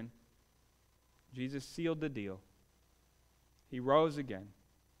 Forgiven. Jesus sealed the deal. He rose again,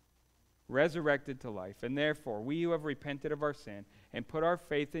 resurrected to life, and therefore we who have repented of our sin and put our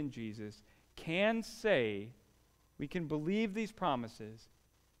faith in Jesus can say, we can believe these promises.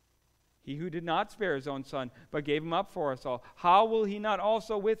 He who did not spare his own son, but gave him up for us all, how will he not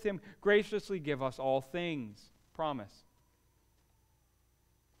also with him graciously give us all things? Promise.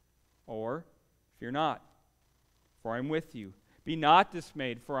 Or, fear not, for I am with you. Be not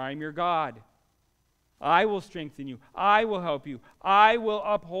dismayed, for I am your God. I will strengthen you. I will help you. I will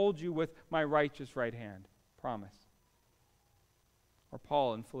uphold you with my righteous right hand. Promise. Or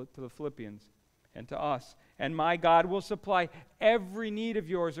Paul to the Philippians and to us. And my God will supply every need of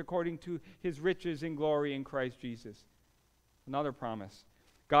yours according to his riches in glory in Christ Jesus. Another promise.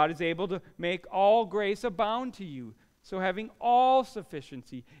 God is able to make all grace abound to you, so having all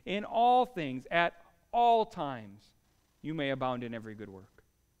sufficiency in all things at all times, you may abound in every good work.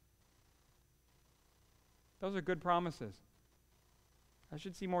 Those are good promises. I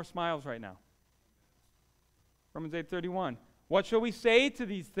should see more smiles right now. Romans 8:31. What shall we say to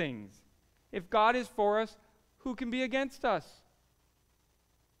these things? If God is for us, who can be against us?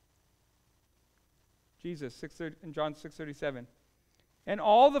 Jesus in John 6:37. And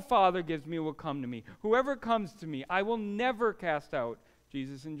all the Father gives me will come to me. Whoever comes to me, I will never cast out.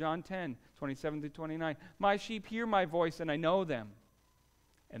 Jesus in John 10:27-29. My sheep hear my voice, and I know them,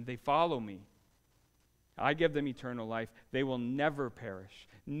 and they follow me. I give them eternal life. They will never perish.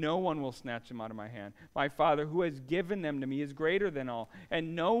 No one will snatch them out of my hand. My Father, who has given them to me, is greater than all,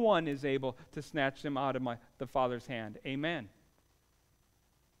 and no one is able to snatch them out of the Father's hand. Amen.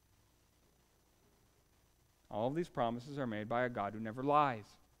 All of these promises are made by a God who never lies.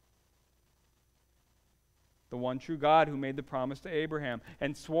 The one true God who made the promise to Abraham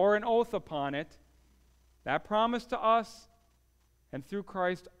and swore an oath upon it, that promise to us, and through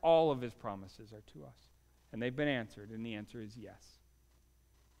Christ, all of his promises are to us. And they've been answered, and the answer is yes.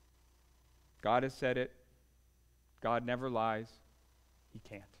 God has said it. God never lies. He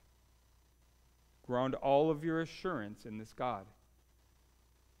can't. Ground all of your assurance in this God.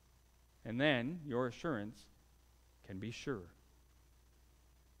 And then your assurance can be sure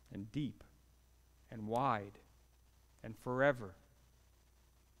and deep and wide and forever,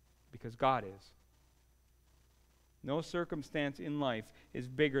 because God is. No circumstance in life is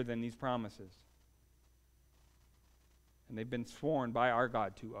bigger than these promises. And they've been sworn by our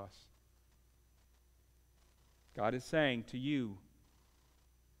God to us. God is saying to you,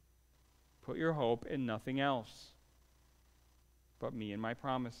 put your hope in nothing else but me and my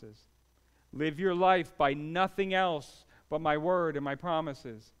promises. Live your life by nothing else but my word and my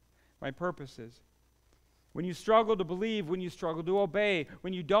promises, my purposes. When you struggle to believe, when you struggle to obey,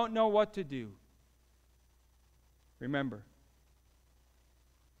 when you don't know what to do, remember,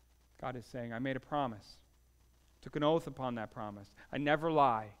 God is saying, I made a promise. Took an oath upon that promise. I never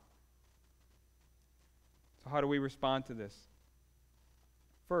lie. So how do we respond to this?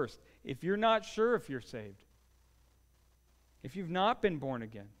 First, if you're not sure if you're saved, if you've not been born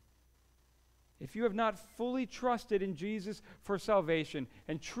again, if you have not fully trusted in Jesus for salvation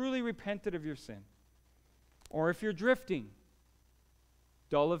and truly repented of your sin, or if you're drifting,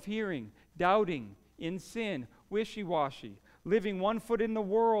 dull of hearing, doubting, in sin, wishy-washy, living one foot in the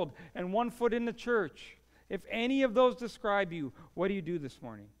world and one foot in the church, if any of those describe you, what do you do this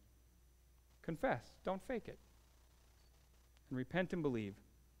morning? Confess. Don't fake it. And repent and believe.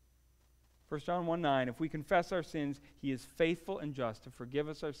 1 John 1:9, if we confess our sins, he is faithful and just to forgive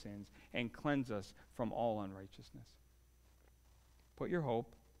us our sins and cleanse us from all unrighteousness. Put your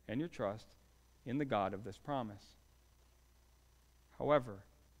hope and your trust in the God of this promise. However,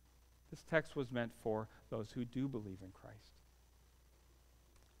 this text was meant for those who do believe in Christ.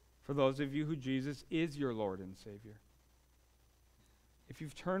 For those of you who Jesus is your Lord and Savior. If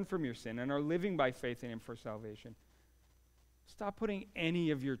you've turned from your sin and are living by faith in him for salvation, stop putting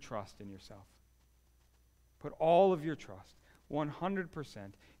any of your trust in yourself. Put all of your trust,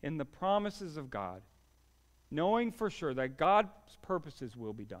 100%, in the promises of God, knowing for sure that God's purposes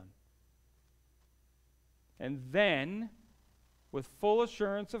will be done. And then, with full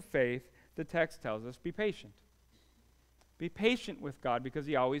assurance of faith, the text tells us, be patient. Be patient with God because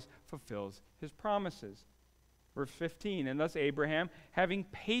he always fulfills his promises. Verse 15, and thus Abraham, having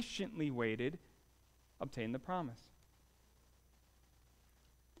patiently waited, obtained the promise.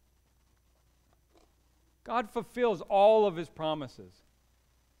 God fulfills all of his promises.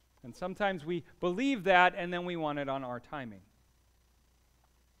 And sometimes we believe that and then we want it on our timing.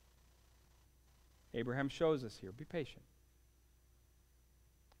 Abraham shows us here, be patient.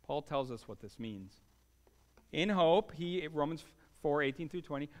 Paul tells us what this means. In hope, Romans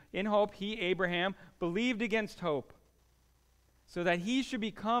 4:18-20, in hope he, Abraham, believed against hope, so that he should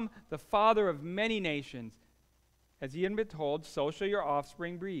become the father of many nations. As he had been told, so shall your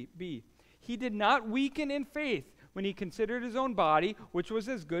offspring be. He did not weaken in faith when he considered his own body, which was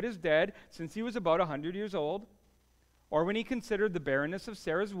as good as dead, since he was about 100 years old, or when he considered the barrenness of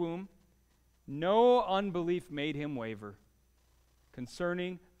Sarah's womb. No unbelief made him waver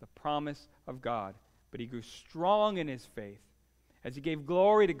concerning the promise of God, but he grew strong in his faith as he gave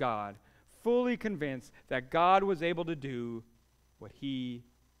glory to God, fully convinced that God was able to do what he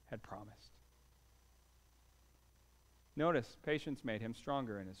had promised. Notice, patience made him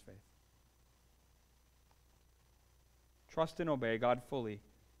stronger in his faith. Trust and obey God fully,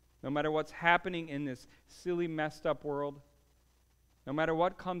 no matter what's happening in this silly, messed up world, no matter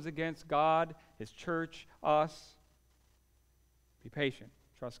what comes against God, his church, us. Be patient.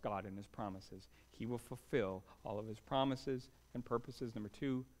 Trust God in his promises. He will fulfill all of his promises and purposes. Number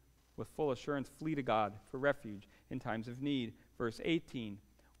 2, with full assurance, flee to God for refuge in times of need. Verse 18,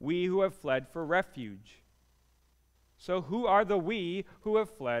 we who have fled for refuge. So who are the we who have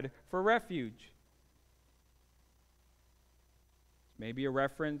fled for refuge? Maybe a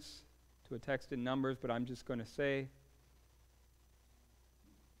reference to a text in Numbers, but I'm just going to say,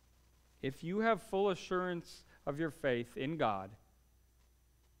 if you have full assurance of your faith in God,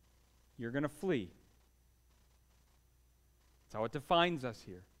 you're going to flee. That's how it defines us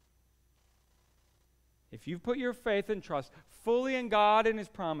here. If you've put your faith and trust fully in God and His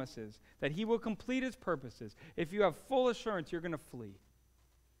promises, that He will complete His purposes, if you have full assurance, you're going to flee.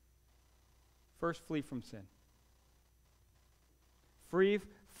 First, flee from sin.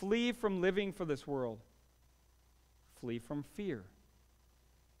 Flee from living for this world. Flee from fear.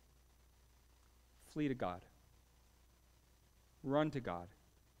 Flee to God. Run to God.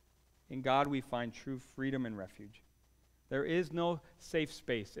 In God we find true freedom and refuge. There is no safe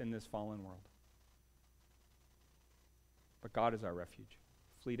space in this fallen world. But God is our refuge.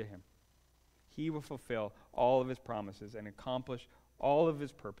 Flee to Him. He will fulfill all of His promises and accomplish all of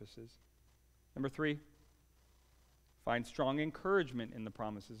His purposes. Number 3, find strong encouragement in the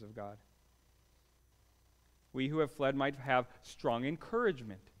promises of God. We who have fled might have strong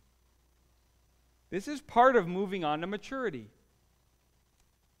encouragement. This is part of moving on to maturity.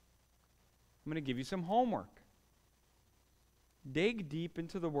 I'm going to give you some homework. Dig deep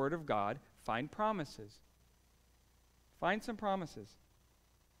into the Word of God. Find promises. Find some promises.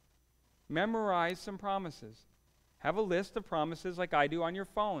 Memorize some promises. Have a list of promises like I do on your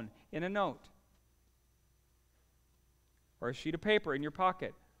phone in a note. Or a sheet of paper in your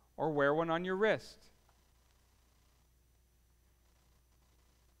pocket. Or wear one on your wrist.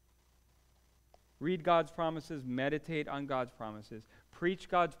 Read God's promises. Meditate on God's promises. Preach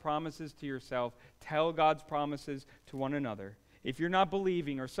God's promises to yourself. Tell God's promises to one another. If you're not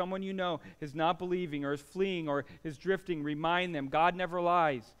believing, or someone you know is not believing, or is fleeing, or is drifting, remind them God never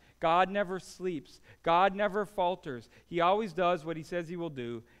lies. God never sleeps. God never falters. He always does what He says He will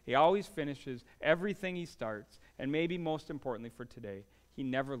do. He always finishes everything He starts. And maybe most importantly for today, He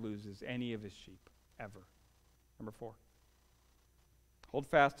never loses any of His sheep, ever. Number 4. Hold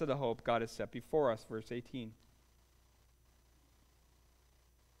fast to the hope God has set before us, verse 18.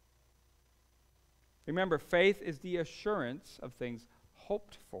 Remember, faith is the assurance of things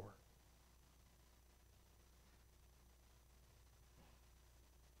hoped for.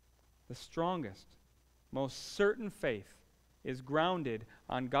 The strongest, most certain faith is grounded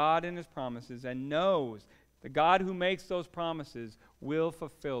on God and His promises and knows the God who makes those promises will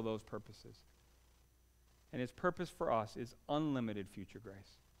fulfill those purposes. And His purpose for us is unlimited future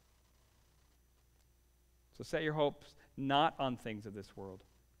grace. So set your hopes not on things of this world.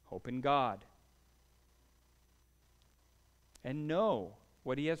 Hope in God. And know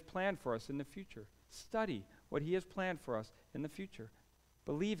what He has planned for us in the future. Study what He has planned for us in the future.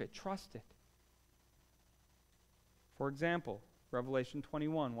 Believe it. Trust it. For example, Revelation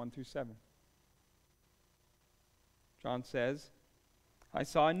 21, 1 through 7. John says, I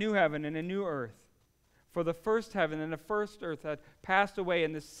saw a new heaven and a new earth. For the first heaven and the first earth had passed away,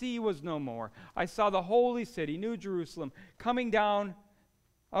 and the sea was no more. I saw the holy city, New Jerusalem, coming down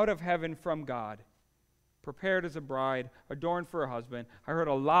out of heaven from God, prepared as a bride, adorned for her husband. I heard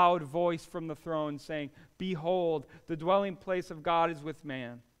a loud voice from the throne saying, Behold, the dwelling place of God is with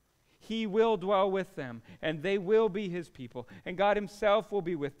man. He will dwell with them, and they will be His people, and God Himself will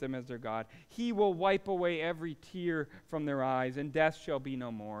be with them as their God. He will wipe away every tear from their eyes, and death shall be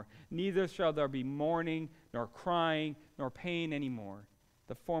no more. Neither shall there be mourning, nor crying, nor pain anymore.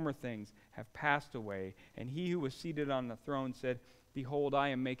 The former things have passed away. And He who was seated on the throne said, Behold, I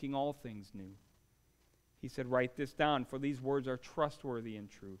am making all things new. He said, Write this down, for these words are trustworthy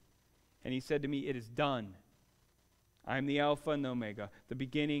and true. And He said to me, It is done. I am the Alpha and the Omega, the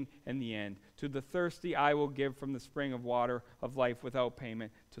beginning and the end. To the thirsty I will give from the spring of water of life without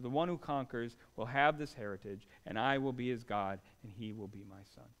payment. To the one who conquers will have this heritage, and I will be his God, and he will be my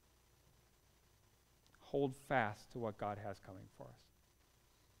son. Hold fast to what God has coming for us.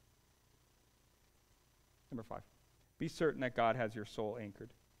 Number 5, be certain that God has your soul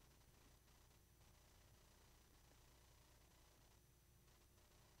anchored.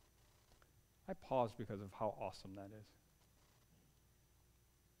 I pause because of how awesome that is.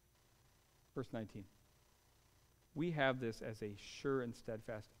 Verse 19. We have this as a sure and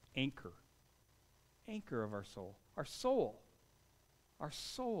steadfast anchor. Anchor of our soul. Our soul. Our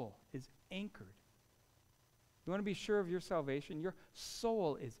soul is anchored. You want to be sure of your salvation? Your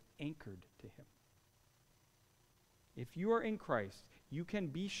soul is anchored to Him. If you are in Christ, you can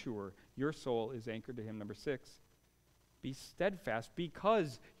be sure your soul is anchored to Him. Number 6. Be steadfast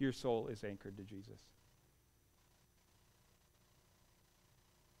because your soul is anchored to Jesus.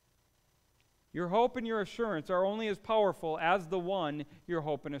 Your hope and your assurance are only as powerful as the one your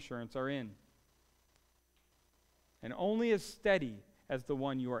hope and assurance are in, and only as steady as the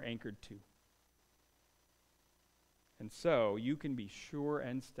one you are anchored to. And so you can be sure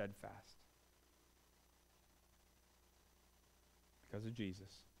and steadfast because of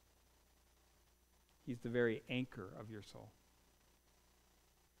Jesus. He's the very anchor of your soul.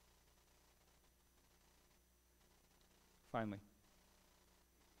 Finally,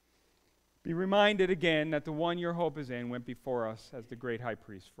 be reminded again that the one your hope is in went before us as the great high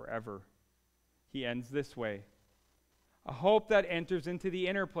priest forever. He ends this way: a hope that enters into the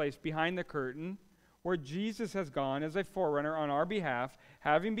inner place behind the curtain, where Jesus has gone as a forerunner on our behalf,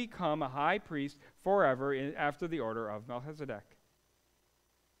 having become a high priest forever after the order of Melchizedek.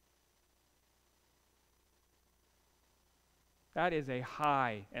 That is a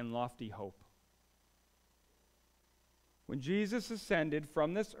high and lofty hope. When Jesus ascended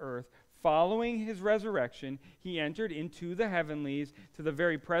from this earth, following his resurrection, he entered into the heavenlies, to the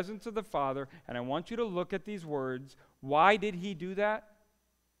very presence of the Father. And I want you to look at these words. Why did he do that?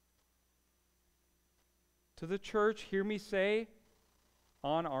 To the church, hear me say,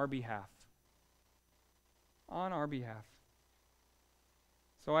 on our behalf. On our behalf.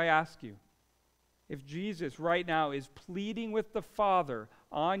 So I ask you, if Jesus right now is pleading with the Father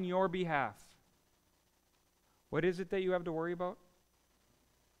on your behalf, what is it that you have to worry about?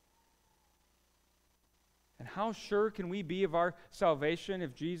 And how sure can we be of our salvation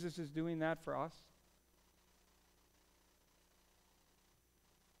if Jesus is doing that for us?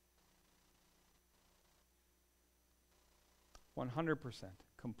 "100%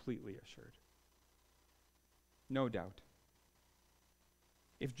 completely assured. No doubt.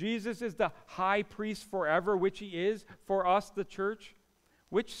 If Jesus is the high priest forever, which he is for us, the church,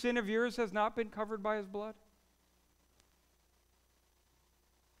 which sin of yours has not been covered by his blood?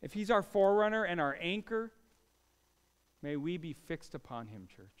 If he's our forerunner and our anchor, may we be fixed upon him,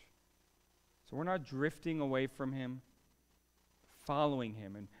 church. So we're not drifting away from him, following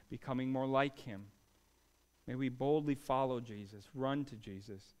him and becoming more like him. May we boldly follow Jesus, run to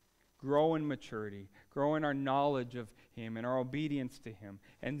Jesus, grow in maturity, grow in our knowledge of him and our obedience to him,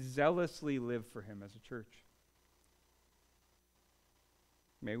 and zealously live for him as a church.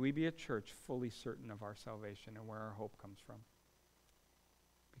 May we be a church fully certain of our salvation and where our hope comes from,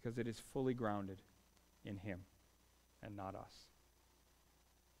 because it is fully grounded in him and not us.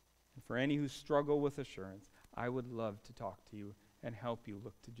 And for any who struggle with assurance, I would love to talk to you and help you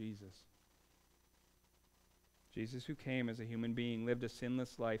look to Jesus. Jesus, who came as a human being, lived a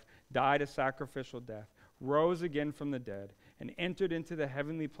sinless life, died a sacrificial death, rose again from the dead, and entered into the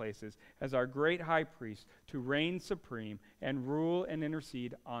heavenly places as our great high priest to reign supreme and rule and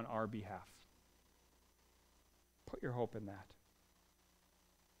intercede on our behalf. Put your hope in that.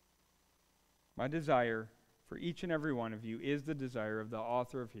 My desire for each and every one of you is the desire of the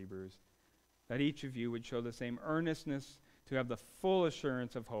author of Hebrews, that each of you would show the same earnestness to have the full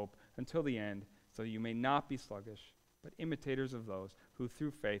assurance of hope until the end, so you may not be sluggish, but imitators of those who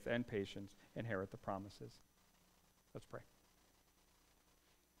through faith and patience inherit the promises. Let's pray.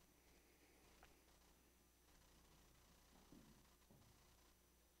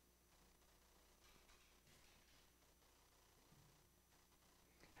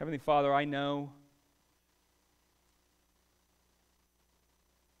 Heavenly Father, I know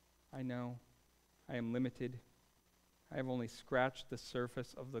I am limited. I have only scratched the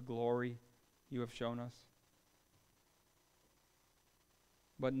surface of the glory you have shown us.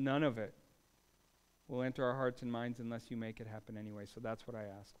 But none of it will enter our hearts and minds unless you make it happen anyway. So that's what I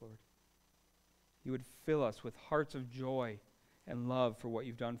ask, Lord. You would fill us with hearts of joy and love for what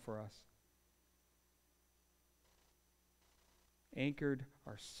you've done for us. Anchored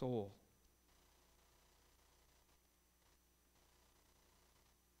our soul.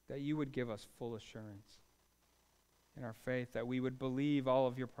 That you would give us full assurance in our faith, that we would believe all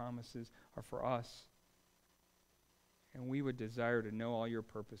of your promises are for us. And we would desire to know all your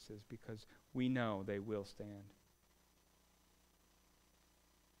purposes because we know they will stand.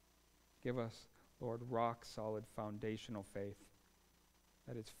 Give us, Lord, rock solid foundational faith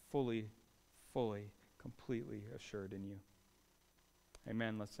that is fully, completely assured in you.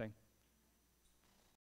 Amen. Let's sing.